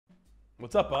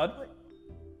What's up, bud?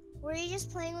 Were you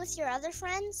just playing with your other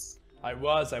friends? I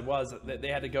was. They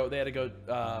had to go.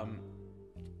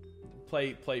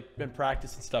 Play and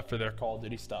practice and stuff for their Call of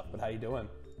Duty stuff. But how you doing?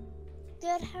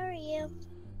 Good. How are you?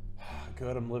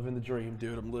 Good. I'm living the dream,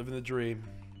 dude. I'm living the dream.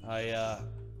 You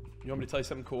want me to tell you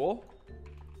something cool?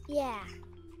 Yeah.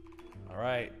 All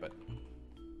right, but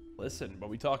listen,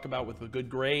 what we talk about with the good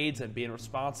grades and being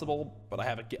responsible. But I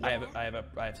have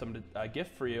some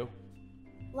gift for you.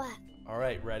 What? All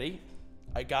right, ready?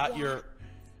 I got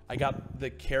the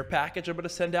care package I'm gonna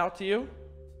send out to you.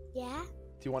 Yeah.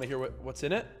 Do you want to hear what's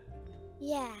in it?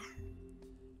 Yeah.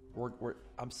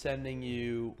 I'm sending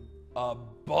you a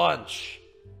bunch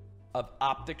of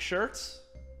Optic shirts.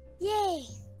 Yay.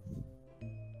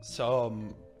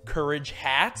 Some Courage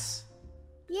hats.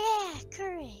 Yeah,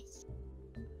 Courage.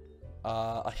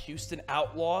 A Houston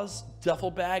Outlaws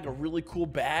duffel bag, a really cool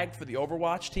bag for the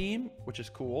Overwatch team, which is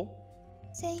cool.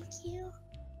 Thank you.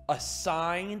 A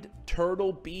signed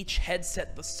Turtle Beach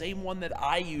headset, the same one that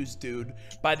I use, dude,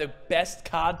 by the best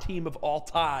COD team of all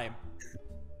time.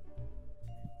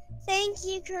 Thank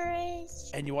you, Courage.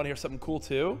 And you want to hear something cool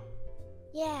too?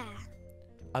 Yeah.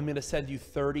 I'm gonna send you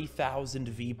 30,000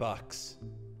 V-Bucks.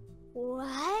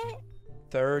 What?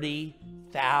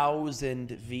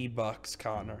 30,000 V-Bucks,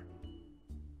 Connor.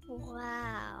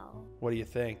 Wow. What do you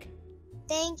think?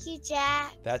 Thank you,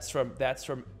 Jack. That's from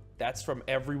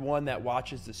everyone that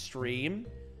watches the stream,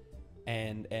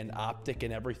 and Optic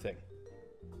and everything.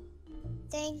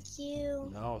 Thank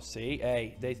you. No, see,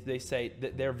 hey, they say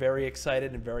that they're very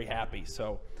excited and very happy.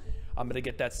 So I'm gonna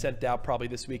get that sent out probably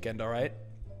this weekend. All right.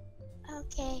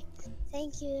 Okay.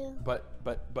 Thank you. But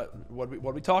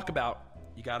what we talk about?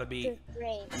 You gotta be Good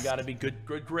grades. You gotta be good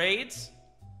grades.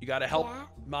 You gotta help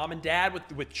mom and dad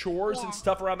with chores and Yeah.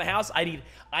 stuff around the house. I need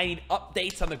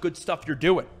updates on the good stuff you're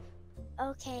doing.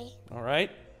 Okay. All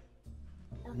right.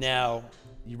 Okay. Now,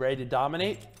 you ready to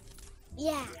dominate?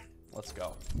 Yeah. Let's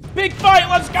go. Big fight.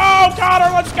 Let's go, Connor.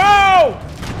 Let's go.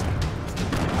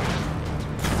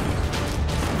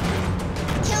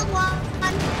 Killed one.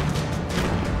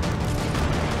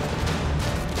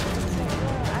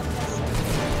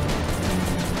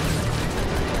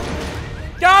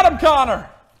 Got him, Connor.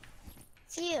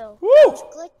 Phew. Woo. It's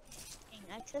glitching.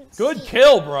 I couldn't Good see.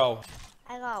 kill, bro.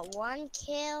 I got 1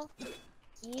 kill.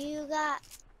 You got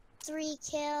 3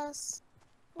 kills.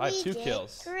 I have We 2 did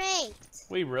kills. Great.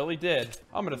 We really did.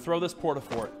 I'm gonna throw this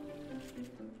porta-fort.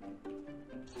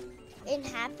 In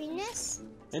happiness?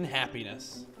 In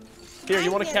happiness. Here,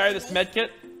 you want to carry this med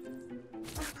kit?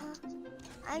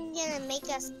 I'm gonna make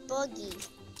us boogie.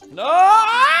 No!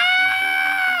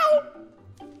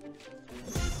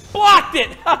 Blocked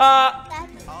it! Haha!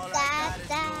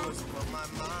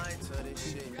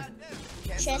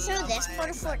 Should I throw this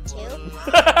porta fort too?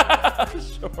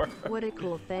 Sure. What a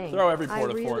cool thing. Throw every I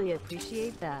porta-fort. really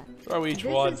appreciate that. Throw each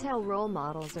This one. is how role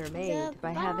models are made,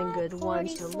 by having good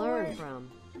ones to learn from.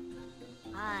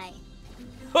 Hi.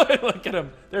 Look at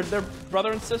them. They're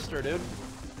brother and sister, dude.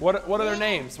 What are their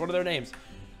names? What are their names?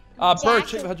 Bird,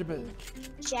 chicken, 100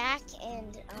 Jack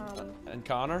and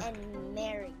Connor? and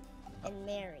Mary. And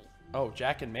Mary. Oh,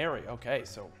 Jack and Mary. Okay,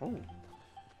 so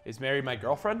is Mary my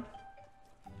girlfriend?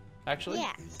 Actually?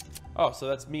 Yeah. Oh, so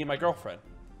that's me and my girlfriend.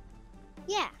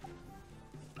 Yeah.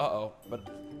 Uh-oh, but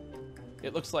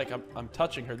it looks like I'm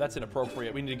touching her. That's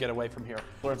inappropriate. We need to get away from here.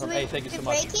 Learn from. Hey, thank you so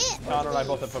much. break it or Connor and I leave?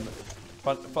 both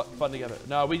have fun together.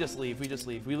 No, we just leave. We just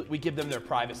leave. We give them their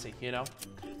privacy. You know,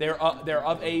 they're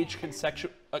of age,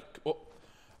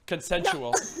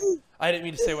 consensual. I didn't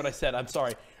mean to say what I said. I'm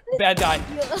sorry. Bad guy.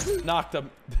 Knocked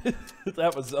him. I'm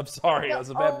sorry. That was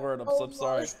a bad word. I'm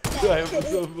sorry. I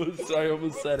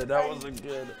almost said it. That wasn't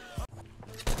good.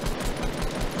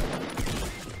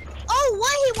 Oh,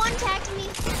 why he one-tagged me?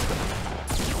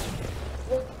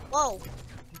 Whoa.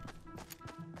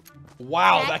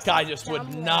 Wow, that That's guy just would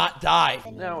dumb. not die.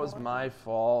 That was my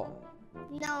fault.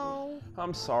 No.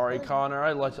 I'm sorry, Connor.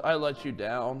 I let you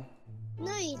down.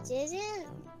 No, you didn't.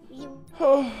 You.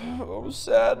 I'm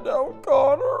sad now,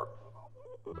 Connor.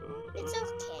 It's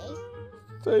okay.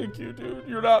 Thank you, dude.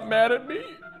 You're not mad at me?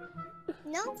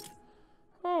 No.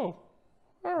 Oh,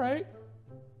 all right.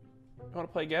 You want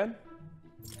to play again?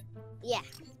 Yeah.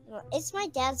 Well, it's my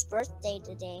dad's birthday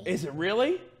today. Is it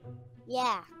really?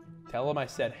 Yeah. Tell him I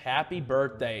said happy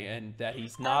birthday and that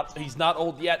he's not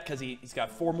old yet because he's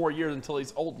got 4 more years until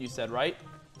he's old. You said, right?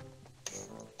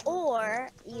 Or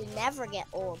you never get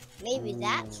old. Maybe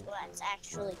that's what's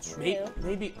actually true.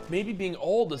 Maybe being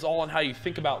old is all on how you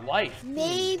think about life.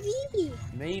 Maybe.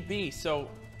 Maybe. So,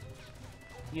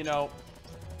 you know,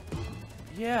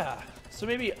 yeah. So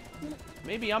maybe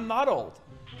I'm not old.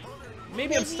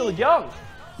 Maybe I'm still young.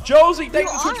 Josie, thank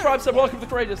you for are. Twitch Prime sub. Welcome to the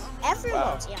Courageous.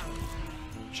 Everyone's young.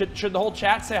 Should the whole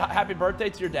chat say happy birthday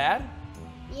to your dad?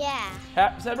 Yeah.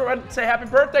 Does everyone say happy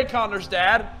birthday, Connor's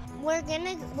dad? We're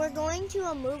going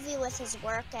to a movie with his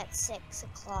work at 6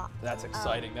 o'clock. That's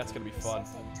exciting. That's gonna be fun.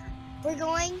 We're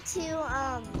going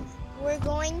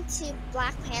to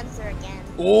Black Panther again.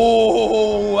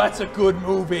 Oh, that's a good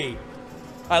movie.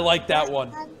 I like that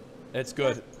one. It's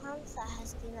good. Black Panther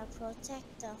has been a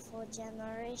protector for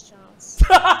generations.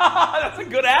 That's a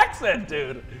good accent,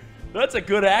 dude. That's a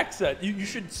good accent. You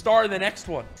should star in the next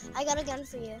one. I got a gun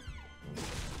for you.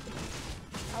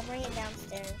 I'll bring it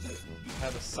downstairs. I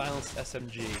have a silenced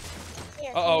SMG.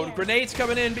 Here, Uh-oh, here. grenades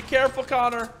coming in. Be careful,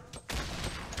 Connor.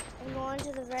 I'm going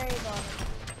to the very bottom.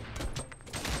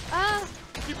 Ah!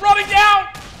 Keep running down!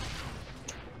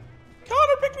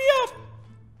 Connor, pick me up!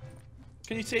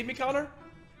 Can you save me, Connor?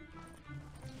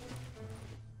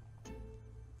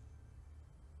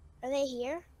 Are they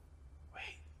here?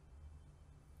 Wait.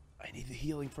 I need the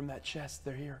healing from that chest.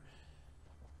 They're here.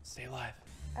 Stay alive.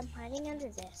 I'm hiding under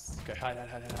this. Okay, hide.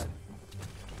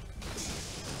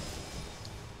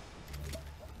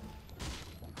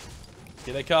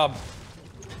 Here they come.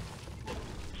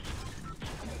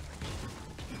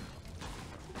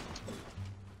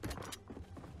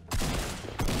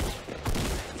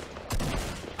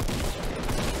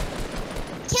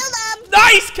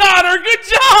 Nice, Connor! Good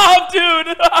job,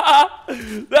 dude!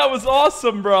 That was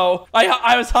awesome, bro.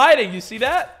 I was hiding. You see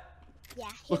that? Yeah.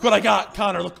 Look what I got,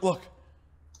 Connor. Look.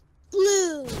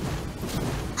 Blue.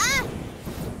 Ah!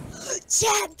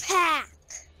 Jetpack.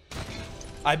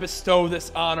 I bestow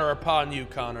this honor upon you,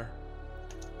 Connor.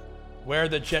 Wear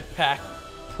the jetpack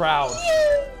proud.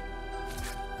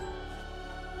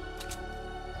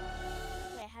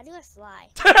 Wait, how do I fly?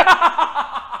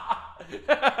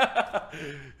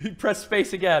 You press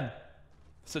space again.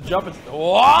 So jump and...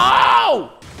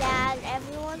 Whoa! Dad,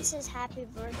 everyone says happy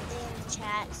birthday in the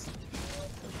chat.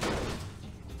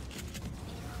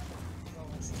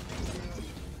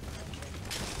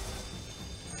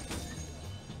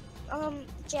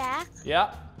 Jack?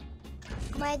 Yeah?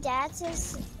 My dad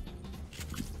says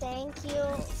thank you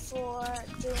for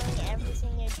doing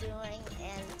everything you're doing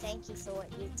and thank you for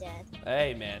what you did.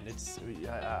 Hey, man.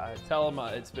 I tell him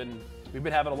we've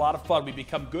been having a lot of fun. We've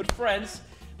become good friends,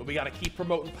 but we got to keep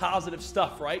promoting positive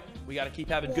stuff, right? We got to keep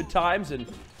having good times and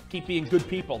keep being good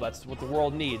people. That's what the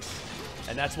world needs.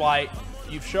 And that's why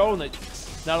you've shown that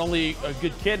not only a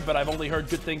good kid, but I've only heard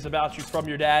good things about you from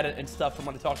your dad and stuff from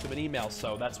when I talked to him in emails.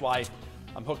 So that's why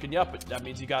I'm hooking you up. But that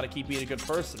means you got to keep being a good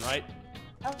person, right?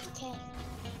 Okay.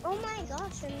 Oh my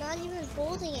gosh, I'm not even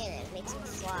holding it. It makes me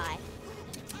fly.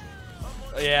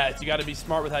 Yeah, you got to be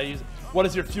smart with how you use it. What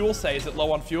does your fuel say? Is it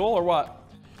low on fuel or what?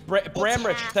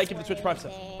 Bramrich, thank you for the Twitch Prime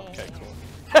sub. Okay, cool.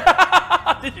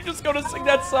 Did you just go to sing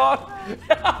that song?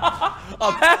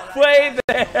 I'm halfway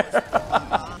there.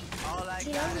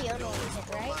 You know the yodeling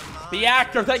kid, right? The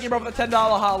actor, thank you bro for the $10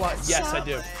 hotline. Yes, I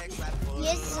do. He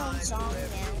has his own song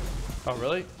now. Oh,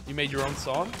 really? You made your own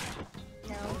song?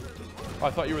 No. Oh,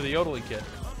 I thought you were the yodeling kid.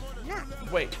 No.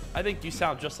 Wait, I think you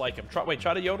sound just like him. Try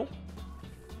to yodel.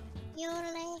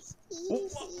 Yodeling.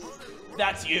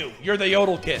 That's you. You're the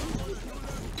yodel kid.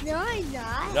 No, I'm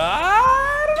not.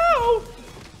 I don't know.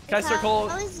 Can I circle?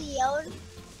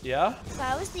 Yeah? If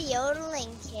I was the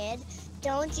yodeling kid,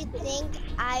 don't you think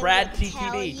I Brad would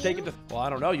tell TTV, you? take it to... Well,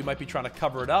 I don't know. You might be trying to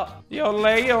cover it up. Yodel,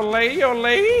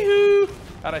 hoo.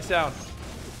 How'd I sound?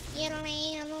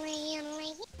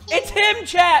 It's him,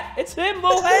 chat. It's him,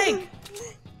 Lil Hank.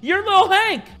 You're Lil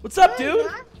Hank. What's up, dude?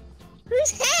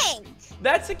 Who's Hank?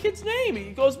 That's the kid's name.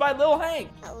 He goes by Lil Hank.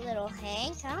 Little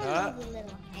Hank? I don't know who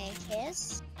Little Hank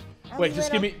is. Wait,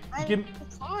 just give me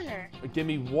Connor. Give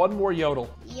me one more yodel.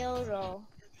 Yodel.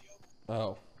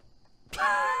 Oh.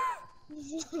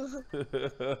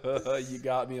 You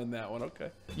got me on that one. Okay.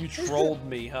 You trolled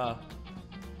me, huh?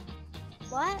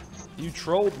 What? You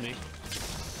trolled me.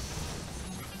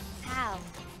 How?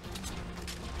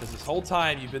 Because this whole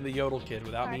time you've been the yodel kid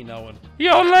without me knowing.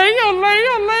 I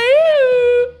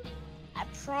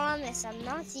promise I'm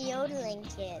not the yodeling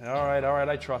kid. All right,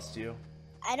 I trust you.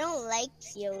 I don't like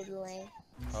yodeling.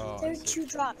 Oh, There are 2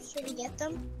 drops. Should we get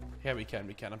them? Yeah, we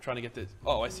can. I'm trying to get this.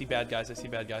 Oh, I see bad guys.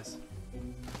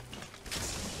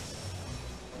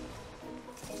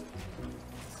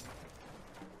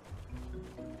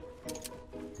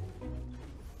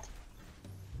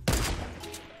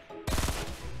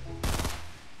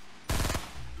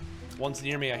 One's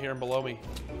near me. I hear him below me.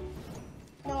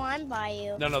 No, I'm by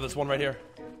you. No, there's one right here.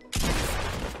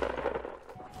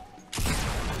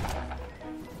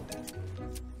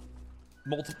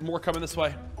 More coming this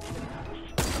way.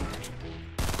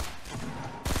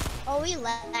 Oh, we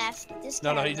left. This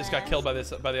No, guy he just got left. killed by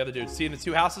the other dude. See in the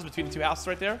two houses, between the two houses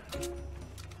right there?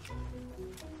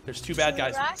 There's two bad Should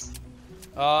we guys.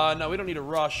 rush? No, we don't need a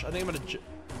rush. I think I'm gonna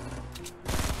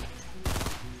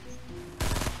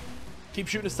keep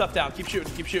shooting his stuff down. Keep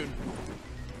shooting, keep shooting.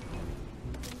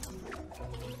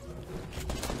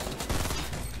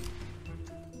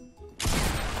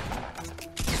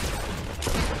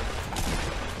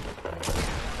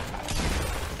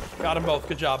 Got them both.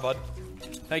 Good job, bud.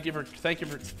 Thank you for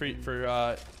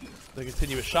the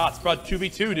continuous shots, bro.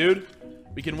 2v2, dude.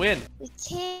 We can win. We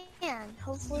can.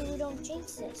 Hopefully we don't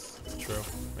jinx this. True.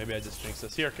 Maybe I just jinxed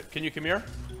this. Here, can you come here?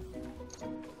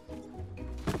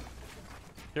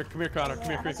 Here, come here, Connor. Come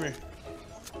here.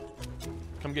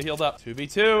 Come get healed up.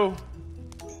 2v2.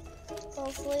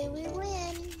 Hopefully we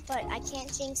win, but I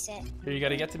can't jinx it. Here, you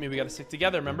gotta get to me. We gotta stick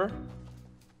together, remember?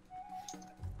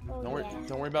 Oh,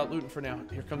 Don't worry about looting for now.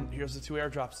 Here's the two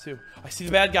airdrops too. I see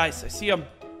the bad guys. I see them.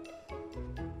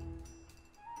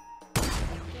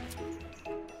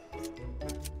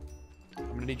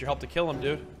 I'm gonna need your help to kill him,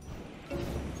 dude.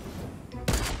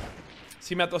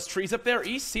 See him at those trees up there,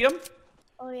 East? See him?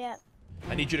 Oh, yeah.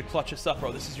 I need you to clutch us up,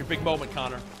 bro. This is your big moment,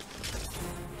 Connor.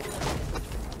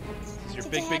 This is your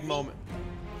big moment.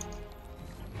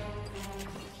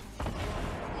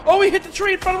 Oh, he hit the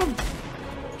tree in front of him!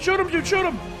 Shoot him, dude, shoot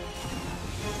him!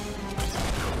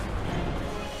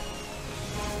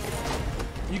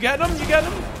 You getting him? You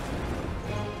getting him?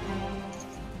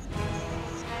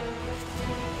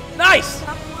 Nice!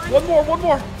 One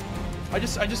more. I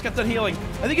just got done healing.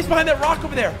 I think he's behind that rock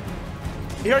over there.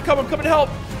 Here I come, I'm coming to help.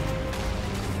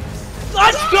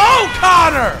 Let's go,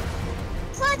 Connor!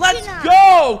 Let's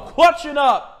go! Clutching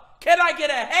up. Can I get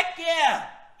a heck yeah?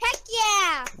 Heck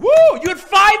yeah! Woo! You had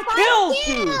 5 kills,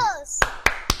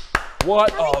 dude!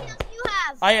 What? How many kills do you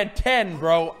have? I had 10,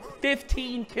 bro.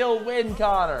 15 kill win,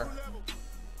 Connor.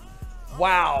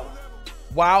 Wow.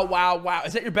 Wow.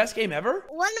 Is that your best game ever?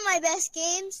 One of my best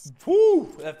games. Woo!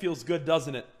 That feels good,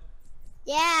 doesn't it?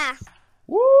 Yeah.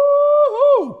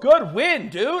 Woo-hoo! Good win,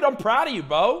 dude. I'm proud of you,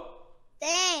 Bo.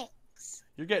 Thanks.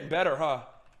 You're getting better, huh?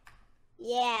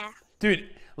 Yeah. Dude,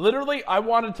 literally, I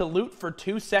wanted to loot for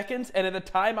 2 seconds, and at the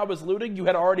time I was looting, you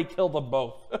had already killed them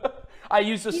both. I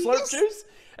used the slurp juice,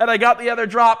 and I got the other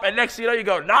drop, and next thing you know, you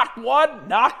go, knock 1,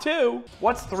 knock 2.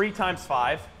 What's 3 times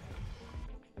 5?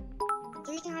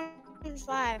 3 times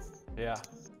 5. Yeah.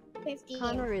 15.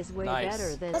 Connor is way Nice.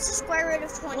 better than. What's the square root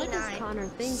of What does 29? Connor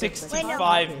think? of the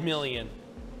 65 million.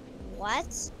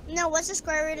 What? No, what's the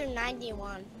square root of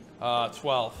 91?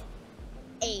 12.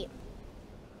 8.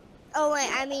 Oh, wait,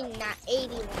 I mean not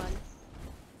 81.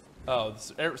 Oh,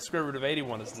 the square root of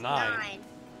 81 is 9. 9.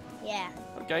 Yeah.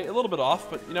 Okay, a little bit off,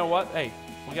 but you know what? Hey,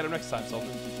 we'll get him next time, Sultan.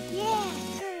 Yeah.